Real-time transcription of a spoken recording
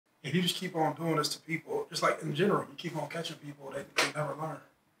if you just keep on doing this to people, just like in general, you keep on catching people, they never learn.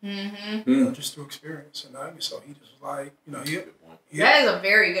 You know, just through experience. And so he just was like, you know, that is a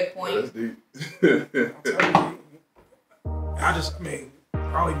very good point. That's deep. I'm telling you, I mean,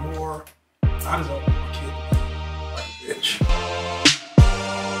 probably more, I just don't want my kid to be like a bitch.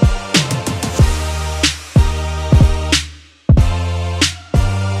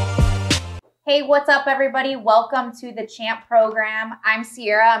 Hey, what's up, everybody? Welcome to the Champ program. I'm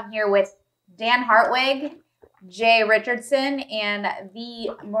Sierra. I'm here with Dan Hartwig, Jay Richardson, and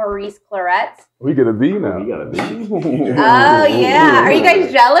the Maurice Claret. We get a V now. We got a V. Oh, yeah. Are you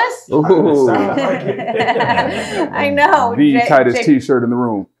guys jealous? I know. The tightest t-shirt in the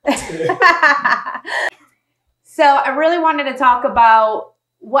room. So I really wanted to talk about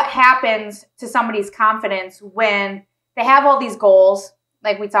what happens to somebody's confidence when they have all these goals,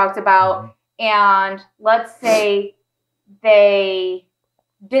 like we talked about, and let's say they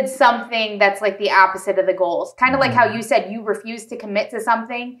did something that's like the opposite of the goals. Kind of like how you said you refuse to commit to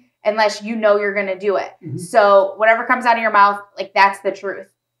something unless you know you're going to do it. So whatever comes out of your mouth, like that's the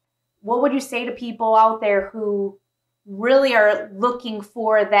truth. What would you say to people out there who really are looking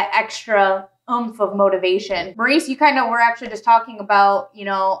for that extra oomph of motivation? Maurice, you kind of were actually just talking about, you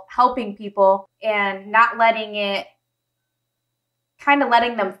know, helping people and not letting it, kind of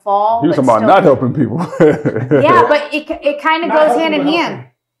letting them fall. He was talking about not helping people. Yeah, but it kind of goes hand in hand.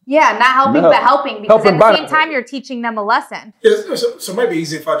 Yeah, not helping, but helping. Because at the same time, you're teaching them a lesson. Yeah, so maybe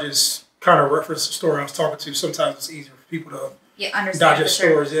easy if I just kind of reference the story I was talking to. Sometimes it's easier for people to understand digest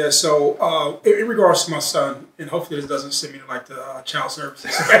stories. Yeah, so in regards to my son, and hopefully this doesn't send me to like the child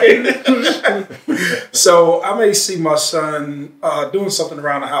services. Right? So I may see my son doing something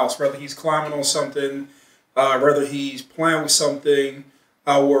around the house, whether he's climbing on something, whether he's playing with something,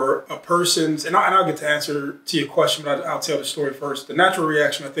 or a person's, and I'll get to answer to your question, but I'll tell the story first. The natural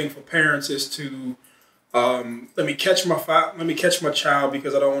reaction, I think, for parents is to let me catch my child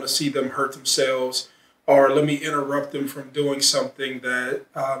because I don't want to see them hurt themselves, or let me interrupt them from doing something that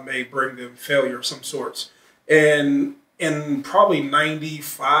may bring them failure of some sorts. And probably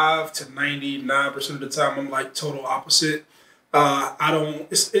 95 to 99% of the time, I'm like total opposite.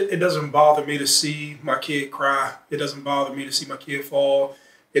 It doesn't bother me to see my kid cry. It doesn't bother me to see my kid fall.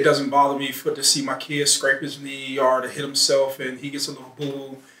 It doesn't bother me to see my kid scrape his knee or to hit himself and he gets a little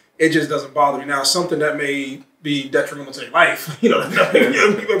boo. It just doesn't bother me. Now, something that may be detrimental to your life, you know,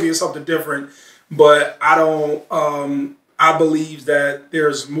 it may be something different, but I believe that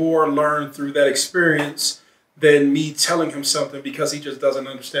there's more learned through that experience than me telling him something because he just doesn't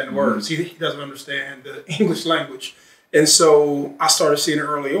understand the words. He doesn't understand the English language. And so I started seeing it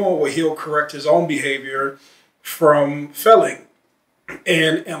early on where he'll correct his own behavior from failing.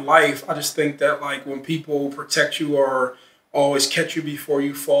 And in life, I just think that like when people protect you or always catch you before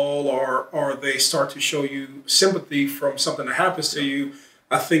you fall or they start to show you sympathy from something that happens to you,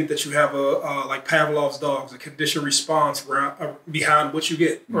 I think that you have like Pavlov's dogs, a conditioned response behind what you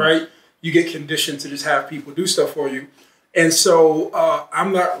get, right? You get conditioned to just have people do stuff for you. And so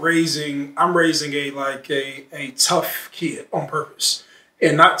I'm raising a tough kid on purpose,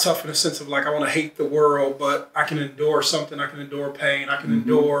 and not tough in the sense of like I want to hate the world, but I can endure something. I can endure pain. I can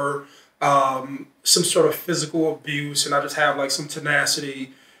endure some sort of physical abuse, and I just have like some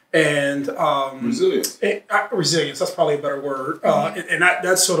tenacity and resilience. Resilience. That's probably a better word. And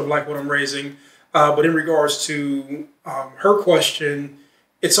that's sort of like what I'm raising. But in regards to her question,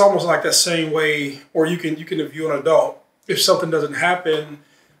 it's almost like that same way, or you can view an adult. If something doesn't happen,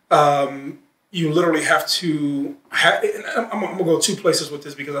 you literally have to. I'm going to go two places with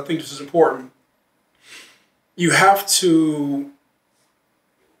this because I think this is important. You have to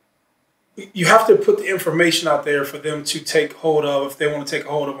put the information out there for them to take hold of if they want to take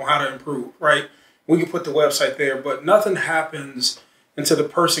hold of on how to improve, right? We can put the website there, but nothing happens until the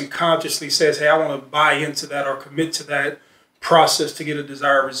person consciously says, hey, I want to buy into that or commit to that process to get a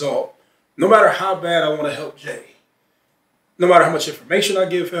desired result. No matter how bad I want to help Jay. No matter how much information I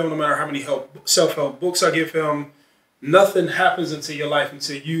give him, no matter how many self-help books I give him, nothing happens into your life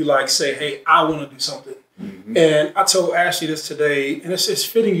until you like say, hey, I want to do something. And I told Ashley this today, and it's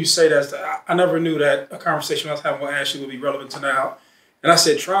fitting you say that. I never knew that a conversation I was having with Ashley would be relevant to now. And I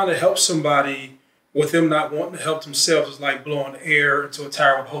said, trying to help somebody with them not wanting to help themselves is like blowing air into a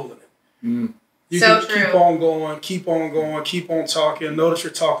tire with a hole in it. You can keep on going, keep on talking, know that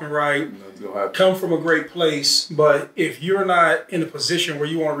you're talking right, come from a great place. But if you're not in a position where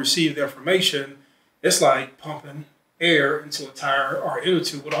you want to receive the information, it's like pumping air into a tire or an inner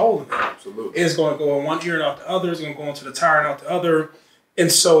tube with a hole in it. Absolutely. It's going to go in one ear and out the other. It's going to go into the tire and out the other.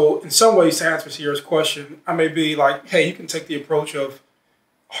 And so in some ways, to answer Sierra's question, I may be like, hey, you can take the approach of,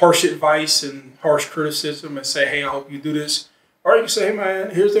 harsh advice and harsh criticism and say, hey, I hope you do this. Or you can say, hey,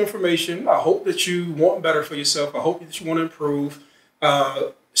 man, here's the information. I hope that you want better for yourself. I hope that you want to improve.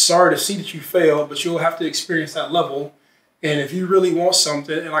 Sorry to see that you failed, but you'll have to experience that level. And if you really want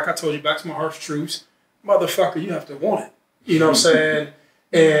something, and like I told you, back to my harsh truths, motherfucker, you have to want it. You know what I'm saying?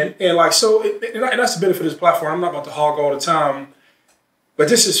 And like, so, and that's the benefit of this platform. I'm not about to hog all the time, but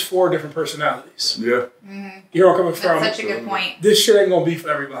this is 4 different personalities. Yeah. Mm-hmm. You know where I'm coming from? That's such a good point. This shit ain't gonna be for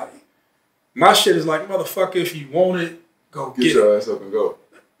everybody. My shit is like, motherfucker, if you want it, go get it. Get your ass up and go.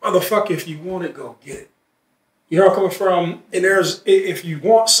 Motherfucker, if you want it, go get it. You know where I'm coming from? And if you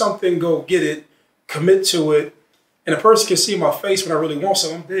want something, go get it, commit to it. And a person can see my face when I really want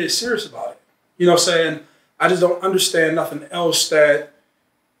something. I'm dead serious about it. You know what I'm saying? I just don't understand nothing else that,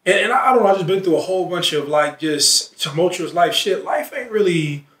 and I don't know, I've just been through a whole bunch of like just tumultuous life shit. Life ain't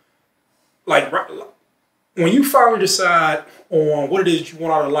really like, when you finally decide on what it is you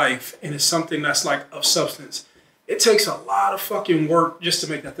want out of life and it's something that's like of substance, it takes a lot of fucking work just to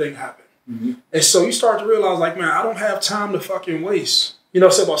make that thing happen. Mm-hmm. And so you start to realize like, man, I don't have time to fucking waste. You know,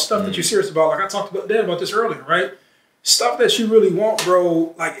 say about stuff that you're serious about. Like I talked about Dan about this earlier, right? Stuff that you really want,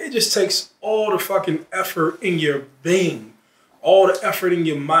 bro, like it just takes all the fucking effort in your being, all the effort in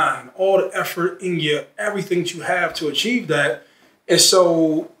your mind, all the effort in your everything that you have to achieve that. And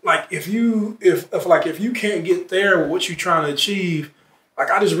so, like, if you can't get there with what you're trying to achieve,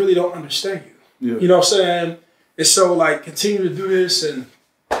 like I just really don't understand you. Yeah. You know what I'm saying? And so, like, continue to do this, and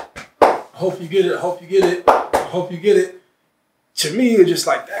I hope you get it. I hope you get it. I hope you get it. To me, it's just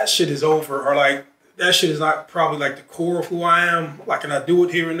like that shit is over, or like. That shit is not probably like the core of who I am. Like, and I do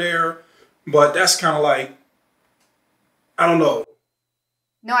it here and there, but that's kind of like, I don't know.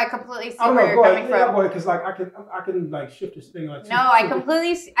 No, I completely see where you're coming from. Yeah, because like I can like shift this thing like. No, I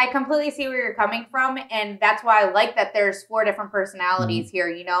completely see where you're coming from, and that's why I like that there's 4 different personalities here.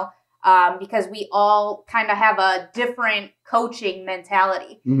 You know, because we all kind of have a different coaching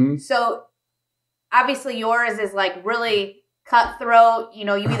mentality. Mm-hmm. So obviously yours is like really cutthroat, you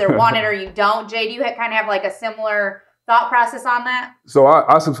know, you either want it or you don't. Jay, do you kind of have like a similar thought process on that? So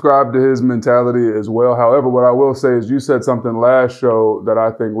I subscribe to his mentality as well. However, what I will say is you said something last show that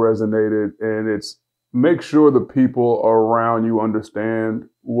I think resonated, and it's make sure the people around you understand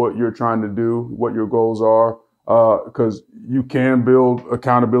what you're trying to do, what your goals are, because you can build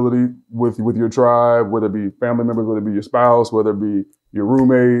accountability with your tribe, whether it be family members, whether it be your spouse, whether it be your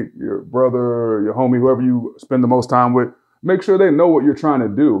roommate, your brother, your homie, whoever you spend the most time with. Make sure they know what you're trying to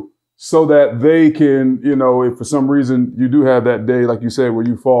do so that they can, you know, if for some reason you do have that day, like you said, where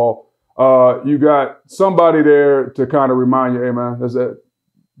you fall, you got somebody there to kind of remind you, hey, man, that's that.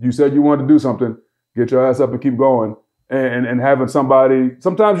 You said you wanted to do something. Get your ass up and keep going. And having somebody,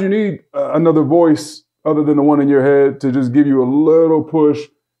 sometimes you need another voice other than the one in your head to just give you a little push,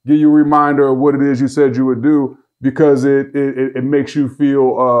 give you a reminder of what it is you said you would do, because it makes you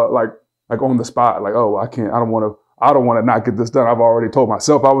feel like on the spot, like, oh, I don't want to not get this done. I've already told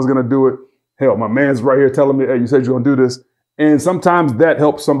myself I was going to do it. Hell, my man's right here telling me, hey, you said you're going to do this. And sometimes that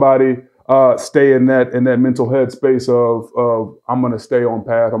helps somebody stay in that mental headspace of I'm going to stay on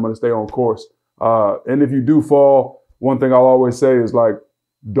path. I'm going to stay on course. And if you do fall, one thing I'll always say is like,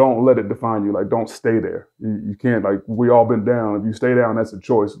 don't let it define you. Like, don't stay there. You can't, like, we all been down. If you stay down, that's a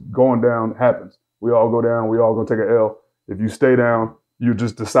choice. Going down happens. We all go down. We all going to take an L. If you stay down, you're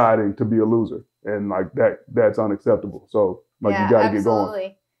just deciding to be a loser. And like that's unacceptable. So like you got to get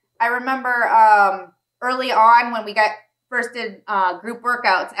going. I remember early on when we first did group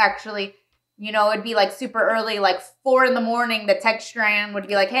workouts, actually, you know, it'd be like super early, like 4 a.m. The text strand would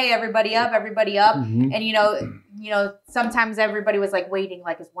be like, hey, everybody up. Mm-hmm. And, you know, sometimes everybody was like waiting,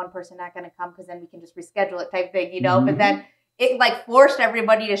 like, is one person not going to come? Because then we can just reschedule it type thing, you know, mm-hmm. But then it like forced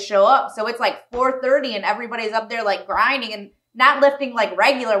everybody to show up. So it's like 4:30 and everybody's up there like grinding and not lifting like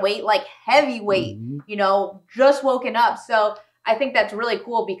regular weight, like heavy weight, mm-hmm. You know, just woken up. So I think that's really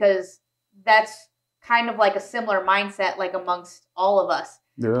cool because that's kind of like a similar mindset, like amongst all of us.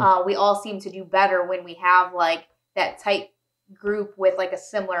 Yeah. We all seem to do better when we have like that tight group with like a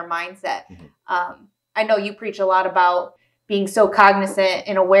similar mindset. Mm-hmm. I know you preach a lot about being so cognizant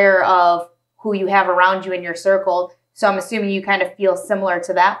and aware of who you have around you in your circle. So I'm assuming you kind of feel similar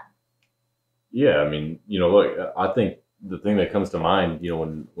to that. Yeah. I mean, you know, look, I think the thing that comes to mind, you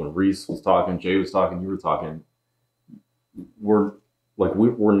know, when Reese was talking, Jay was talking, you were talking, we're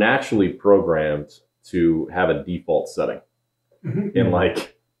naturally programmed to have a default setting. Mm-hmm. And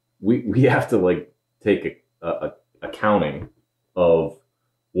like, we have to like take a accounting of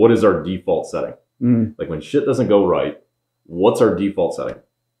what is our default setting. Mm. Like when shit doesn't go right, what's our default setting?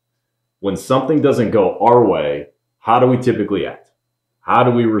 When something doesn't go our way, how do we typically act? How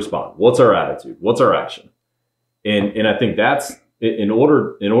do we respond? What's our attitude? What's our action? And I think that's in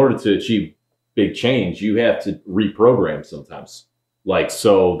order to achieve big change, you have to reprogram sometimes. Like,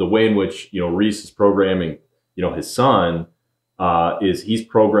 so the way in which, Reese is programming, his son, is he's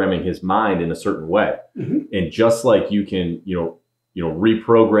programming his mind in a certain way. And just like you can,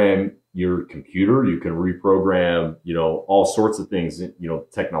 reprogram your computer, you can reprogram, all sorts of things,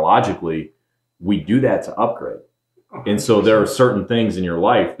 technologically, we do that to upgrade. And so there are certain things in your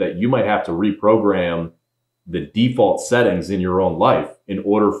life that you might have to reprogram the default settings in your own life in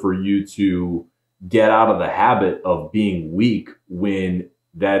order for you to get out of the habit of being weak when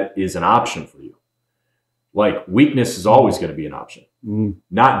that is an option for you. Like, weakness is always going to be an option.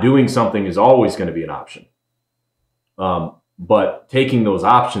 Not doing something is always going to be an option. But taking those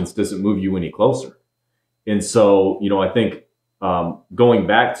options doesn't move you any closer. And so, I think going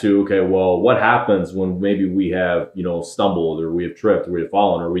back to, okay, well, what happens when maybe we have, stumbled, or we have tripped, or we have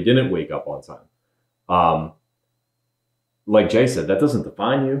fallen, or we didn't wake up on time? Like Jay said, that doesn't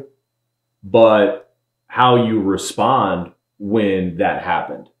define you, but how you respond when that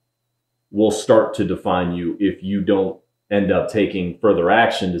happened will start to define you if you don't end up taking further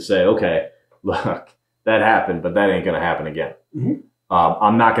action to say, okay, look, that happened, but that ain't going to happen again.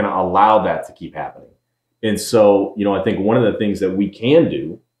 I'm not going to allow that to keep happening. And so, I think one of the things that we can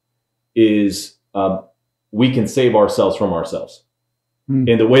do is we can save ourselves from ourselves.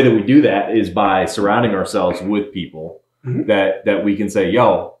 And the way that we do that is by surrounding ourselves with people that we can say,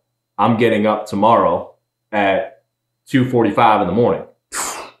 yo, I'm getting up tomorrow at 2:45 in the morning.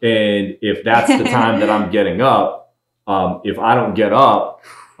 And if that's the time that I'm getting up, if I don't get up,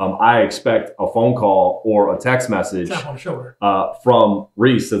 I expect a phone call or a text message Tap on the shoulder. From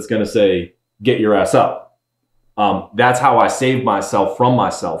Reese that's going to say, get your ass up. That's how I save myself from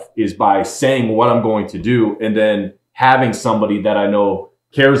myself, is by saying what I'm going to do and then having somebody that I know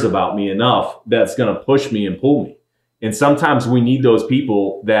cares about me enough that's going to push me and pull me. And sometimes we need those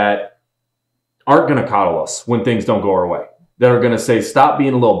people that aren't going to coddle us when things don't go our way, that are going to say, stop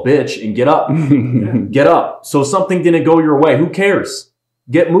being a little bitch and get up. Get up. So something didn't go your way. Who cares?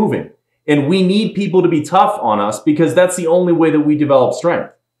 Get moving. And we need people to be tough on us, because that's the only way that we develop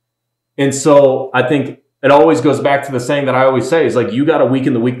strength. And so I think it always goes back to the saying that I always say is, like, you got to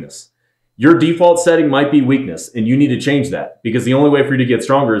weaken the weakness. Your default setting might be weakness, and you need to change that, because the only way for you to get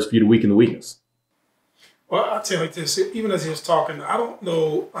stronger is for you to weaken the weakness. Well, I'll tell you like this, even as he was talking, I don't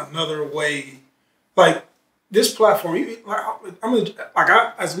know another way. Like, this platform,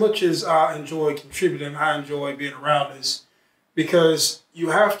 as much as I enjoy contributing, I enjoy being around this, because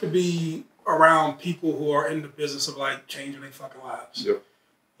you have to be around people who are in the business of, like, changing their fucking lives. Yep.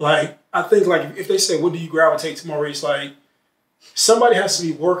 Like, I think, like, if they say, what do you gravitate to, Maurice? Like, somebody has to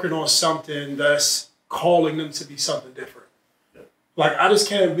be working on something that's calling them to be something different. Yep. Like, I just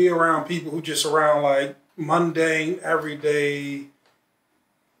can't be around people who just around, like, mundane, everyday,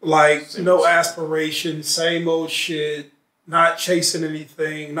 like, no aspiration, same old shit, not chasing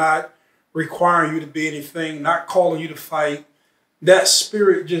anything, not requiring you to be anything, not calling you to fight. That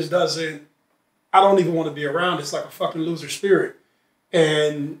spirit just doesn't, I don't even want to be around. It's like a fucking loser spirit.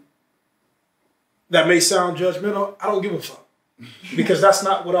 And that may sound judgmental. I don't give a fuck, because that's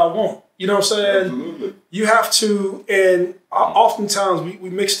not what I want. You know what I'm saying? Absolutely. You have to, and oftentimes we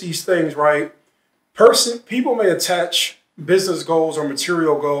mix these things, right? People may attach business goals or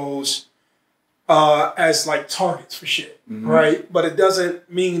material goals as like targets for shit, right? But it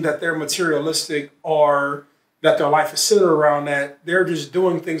doesn't mean that they're materialistic or that their life is centered around that. They're just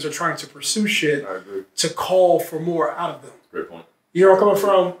doing things or trying to pursue shit to call for more out of them. Great point. You know where I'm coming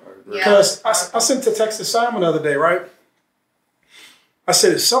from? Because I sent a text to Simon the other day, right? I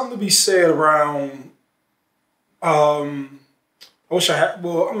said, there's something to be said around, I wish I had,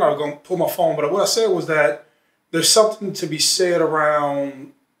 well, I'm not going to pull my phone, but what I said was that there's something to be said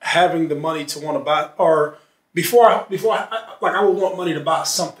around having the money to want to buy, or before I would want money to buy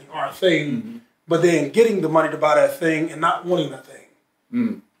something or a thing, but then getting the money to buy that thing and not wanting that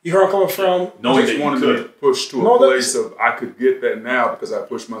thing. You hear where I'm coming from? Knowing that you could push to a place of, I could get that now because I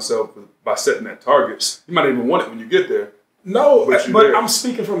pushed myself by setting that target. You might not even want it when you get there. No, but I'm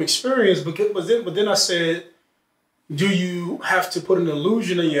speaking from experience. But then I said, do you have to put an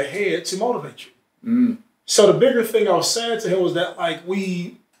illusion in your head to motivate you? So the bigger thing I was saying to him was that, like,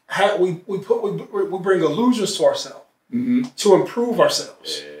 we bring illusions to ourselves to improve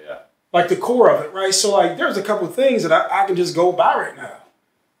ourselves. Yeah. Like the core of it, right? So, like, there's a couple of things that I can just go buy right now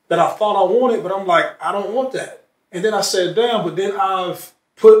that I thought I wanted, but I'm like, I don't want that. And then I said, damn, but then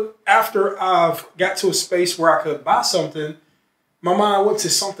after I've got to a space where I could buy something, my mind went to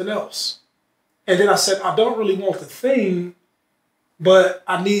something else. And then I said, I don't really want the thing, but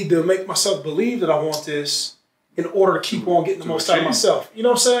I need to make myself believe that I want this in order to keep on getting the most out of myself. You know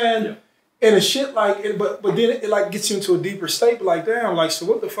what I'm saying? Yeah. And it's shit like, but then it like gets you into a deeper state. But like, damn, like, so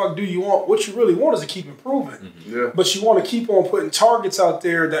what the fuck do you want? What you really want is to keep improving. Mm-hmm. Yeah. But you want to keep on putting targets out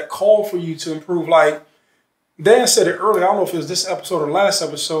there that call for you to improve. Like Dan said it earlier. I don't know if it was this episode or last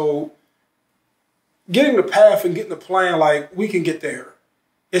episode. Getting the path and getting the plan, like we can get there.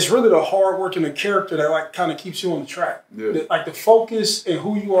 It's really the hard work and the character that like kind of keeps you on the track. Yeah. Like the focus and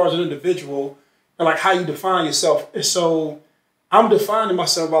who you are as an individual and like how you define yourself. And so I'm defining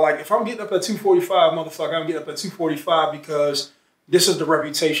myself by like, if I'm getting up at 245, motherfucker, I'm getting up at 245 because this is the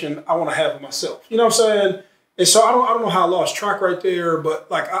reputation I want to have of myself. You know what I'm saying? And so I don't know how I lost track right there, but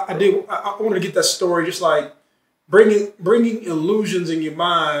like I wanted to get that story, just like bringing illusions in your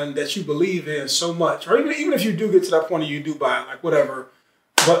mind that you believe in so much, or even if you do get to that point and you do buy it, like whatever.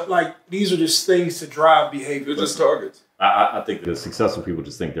 But like these are just things to drive behavior. They're just targets. I think the successful people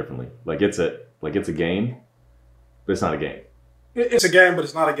just think differently. Like it's a game, but it's not a game. It's a game, but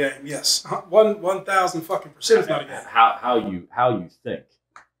it's not a game. Yes, 1,000 fucking % it's not a game. How you think,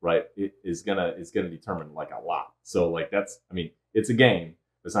 right? Is gonna determine like a lot. So like it's a game,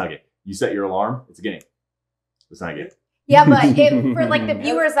 but it's not a game. You set your alarm, it's a game. It's not a game. Yeah, but for like the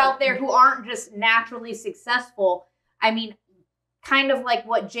viewers out there who aren't just naturally successful, I mean, kind of like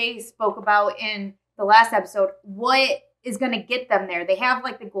what Jay spoke about in the last episode, what is going to get them there? They have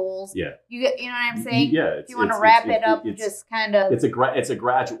like the goals. Yeah. You know what I'm saying? Yeah. If you want to wrap it up, just kind of. It's a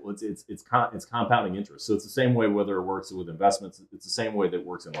gradual. It's compounding interest. So it's the same way whether it works with investments. It's the same way that it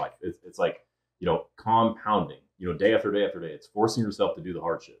works in life. It's like, compounding. Day after day after day. It's forcing yourself to do the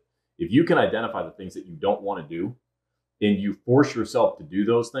hard shit. If you can identify the things that you don't want to do, and you force yourself to do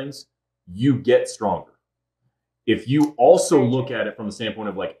those things, you get stronger. If you also look at it from the standpoint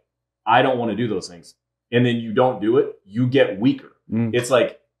of like, I don't want to do those things, and then you don't do it, you get weaker. It's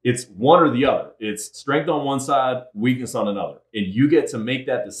like, it's one or the other. It's strength on one side, weakness on another. And you get to make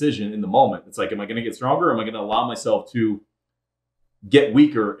that decision in the moment. It's like, am I going to get stronger? Or am I going to allow myself to get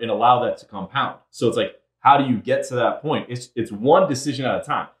weaker and allow that to compound? So it's like, how do you get to that point? It's one decision at a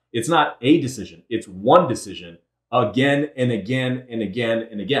time. It's not a decision. It's one decision again and again and again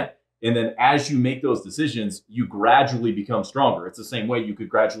and again. And then as you make those decisions, you gradually become stronger. It's the same way you could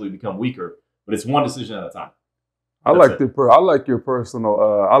gradually become weaker, but it's one decision at a time. I like your personal.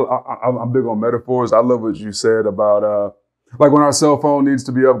 I'm big on metaphors. I love what you said about like when our cell phone needs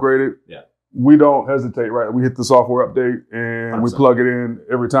to be upgraded. Yeah, we don't hesitate. Right, we hit the software update and 100%. We plug it in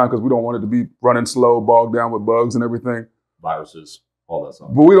every time because we don't want it to be running slow, bogged down with bugs and everything, viruses, all that stuff.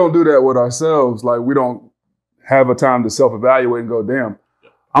 But we don't do that with ourselves. Like we don't have a time to self-evaluate and go, damn.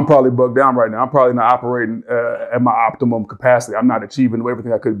 I'm probably bugged down right now. I'm probably not operating at my optimum capacity. I'm not achieving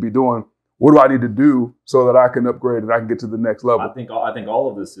everything I could be doing. What do I need to do so that I can upgrade and I can get to the next level? I think all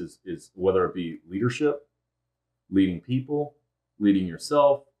of this is whether it be leadership, leading people, leading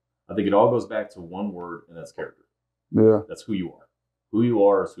yourself. I think it all goes back to one word, and that's character. Yeah, that's who you are. Who you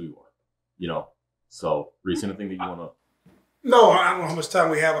are is who you are. So, Reese, anything that you want to? No, I don't know how much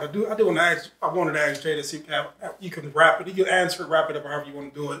time we have. I wanted to ask Jay to see if you can wrap it. You can answer it, wrap it up, however you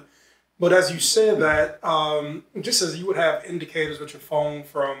want to do it. But as you said that, just as you would have indicators with your phone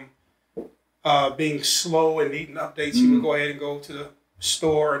from being slow and needing updates, you would go ahead and go to the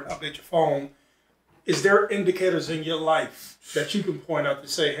store and update your phone. Is there indicators in your life that you can point out to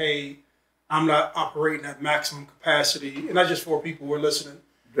say, hey, I'm not operating at maximum capacity? And not just for people who are listening.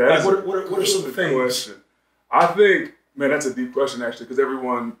 What are some things? Question. I think, man, that's a deep question, actually, because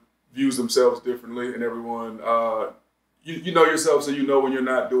everyone views themselves differently, and everyone, you know yourself, so you know when you're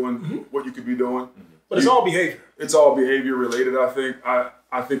not doing what you could be doing. But it's all behavior. It's all behavior related, I think.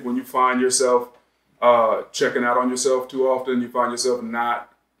 I think when you find yourself checking out on yourself too often, you find yourself not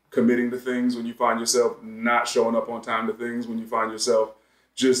committing to things, when you find yourself not showing up on time to things, when you find yourself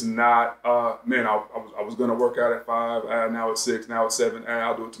just not, I was going to work out at 5, now it's 6, now it's 7,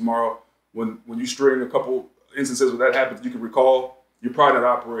 I'll do it tomorrow. When you string a couple instances where that happens, you can recall, you're probably not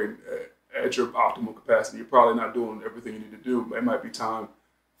operating at your optimal capacity. You're probably not doing everything you need to do. It might be time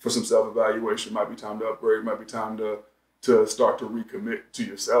for some self-evaluation. It might be time to upgrade. It might be time to start to recommit to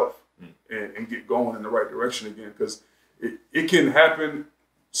yourself and get going in the right direction again. Because it can happen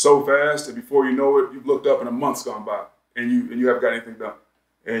so fast, and before you know it, you've looked up and a month's gone by, and you haven't got anything done,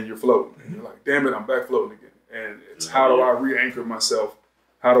 and you're floating. And you're like, damn it, I'm back floating again. And it's how do I re-anchor myself?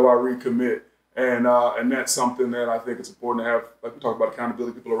 How do I recommit? And that's something that I think it's important to have, like we talk about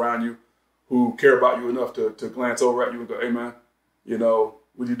accountability, people around you who care about you enough to glance over at you and go, hey man,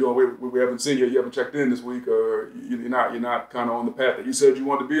 what are you doing? We haven't seen you. You haven't checked in this week, or you're not kind of on the path that you said you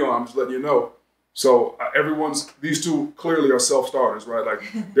wanted to be on. I'm just letting you know, So these two clearly are self-starters, right?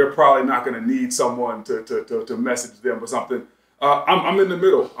 Like they're probably not going to need someone to message them or something. I'm in the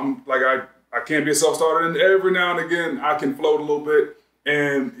middle. I'm like, I can't be a self-starter, and every now and again I can float a little bit,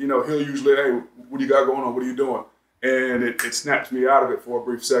 and he'll usually, hey, what do you got going on? What are you doing? And it snaps me out of it for a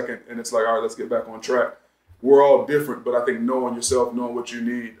brief second, and it's like, all right, let's get back on track. We're all different, but I think knowing yourself, knowing what you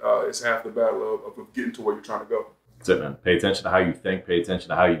need is half the battle of getting to where you're trying to go. That's it, man. Pay attention to how you think, pay attention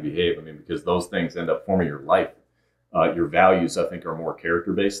to how you behave. I mean, because those things end up forming your life. Your values, I think, are more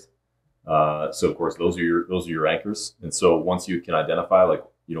character-based. So of course, those are your anchors. And so once you can identify, like,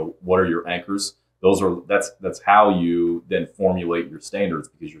 what are your anchors? That's how you then formulate your standards,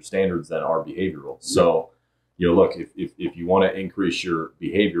 because your standards then are behavioral. So, look, if you want to increase your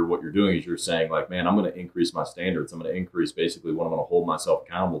behavior, what you're doing is you're saying, like, man, I'm going to increase my standards. I'm going to increase basically what I'm going to hold myself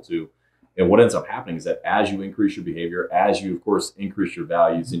accountable to. And what ends up happening is that as you increase your behavior, as you, of course, increase your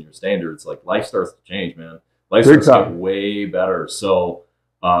values and your standards, like, life starts to change, man. Life starts to get way better. So,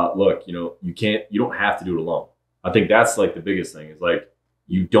 look, you don't have to do it alone. I think that's like the biggest thing is, like,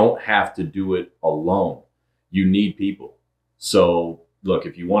 you don't have to do it alone. You need people. So, look,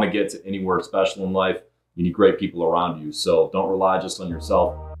 if you want to get to anywhere special in life, you need great people around you. So don't rely just on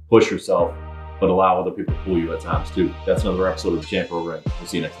yourself. Push yourself, but allow other people to pull you at times too. That's another episode of the Champ Program. We'll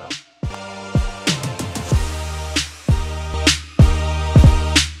see you next time.